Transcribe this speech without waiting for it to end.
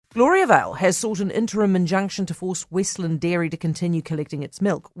Gloriavale has sought an interim injunction to force Westland Dairy to continue collecting its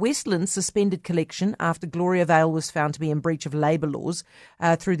milk. Westland suspended collection after Gloriavale was found to be in breach of labour laws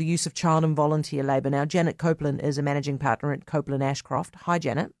through the use of child and volunteer labour. Now, Janet Copeland is a managing partner at Copeland Ashcroft. Hi,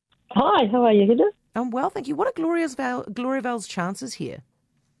 Janet. Hi, how are you, Heather? I'm well, thank you. What are Gloriavale's chances here?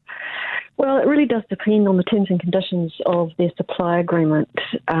 Well, it really does depend on the terms and conditions of their supply agreement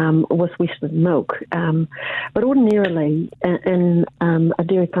with Westland Milk. But ordinarily, in a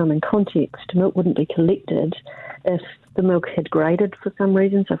dairy farming context, milk wouldn't be collected if the milk had graded for some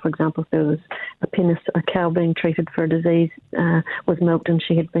reason. So, for example, if there was a cow being treated for a disease, was milked and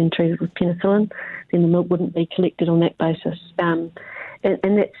she had been treated with penicillin, then the milk wouldn't be collected on that basis. And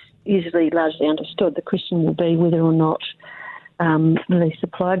that's usually largely understood. The question will be whether or not the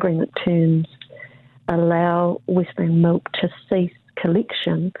supply agreement terms allow Westland Milk to cease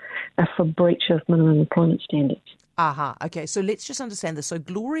collection for breach of minimum employment standards. Okay, so let's just understand this. So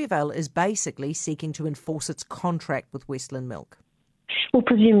Gloriavale is basically seeking to enforce its contract with Westland Milk. Well,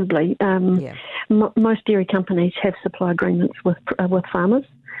 presumably. Most dairy companies have supply agreements with farmers,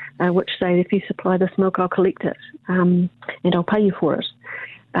 which say if you supply this milk, I'll collect it and I'll pay you for it.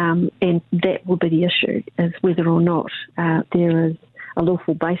 And that will be the issue, is whether or not there is a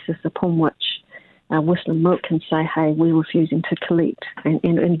lawful basis upon which Westland Milk can say, hey, we're refusing to collect,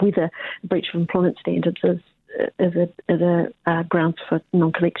 and whether breach of employment standards is a grounds for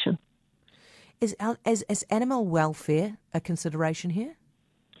non-collection. Is animal welfare a consideration here?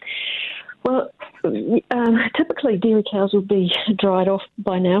 Well, typically dairy cows will be dried off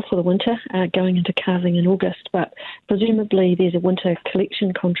by now for the winter, going into calving in August, but presumably there's a winter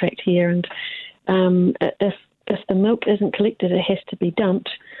collection contract here, and if the milk isn't collected, it has to be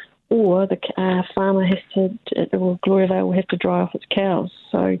dumped, or the farmer has to, or Gloriavale will have to dry off its cows.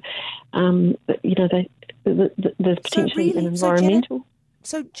 So, there's potentially an environmental...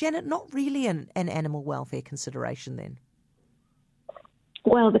 So, Janet, not really an animal welfare consideration then?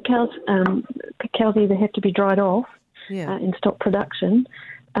 Well, the cows either have to be dried off and stop production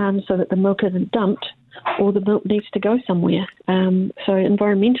so that the milk isn't dumped, or the milk needs to go somewhere. So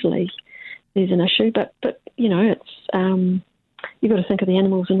environmentally, there's an issue, but it's you've got to think of the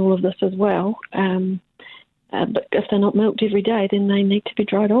animals in all of this as well. But if they're not milked every day, then they need to be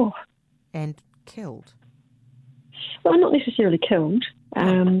dried off and killed. Well, not necessarily killed.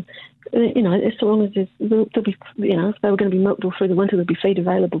 As long as there'll be, if they were going to be milked all through the winter, there'll be feed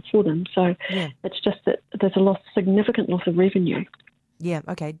available for them. So it's just that there's a significant loss of revenue. Yeah.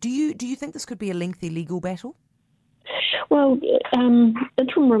 Okay. Do you think this could be a lengthy legal battle? Well,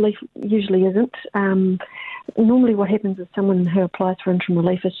 interim relief usually isn't. Normally what happens is someone who applies for interim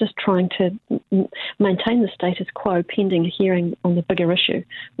relief is just trying to maintain the status quo pending a hearing on the bigger issue,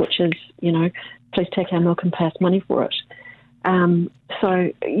 which is, please take our milk and pay us money for it.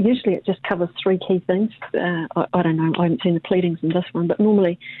 So usually it just covers three key things. I don't know, I haven't seen the pleadings in this one, but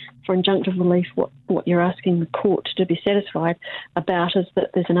normally for injunctive relief, what you're asking the court to be satisfied about is that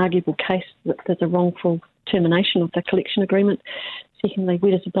there's an arguable case that there's a wrongful termination of the collection agreement. Secondly,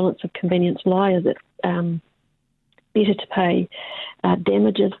 where does the balance of convenience lie? Is it better to pay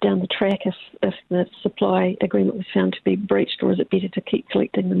damages down the track if the supply agreement was found to be breached, or is it better to keep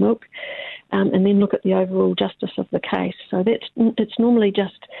collecting the milk? And then look at the overall justice of the case. So it's normally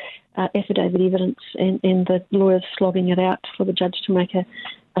just affidavit evidence and the lawyers slogging it out for the judge to make a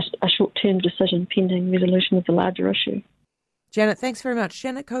short-term decision pending resolution of the larger issue. Janet, thanks very much.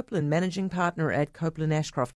 Janet Copeland, Managing Partner at Copeland Ashcroft.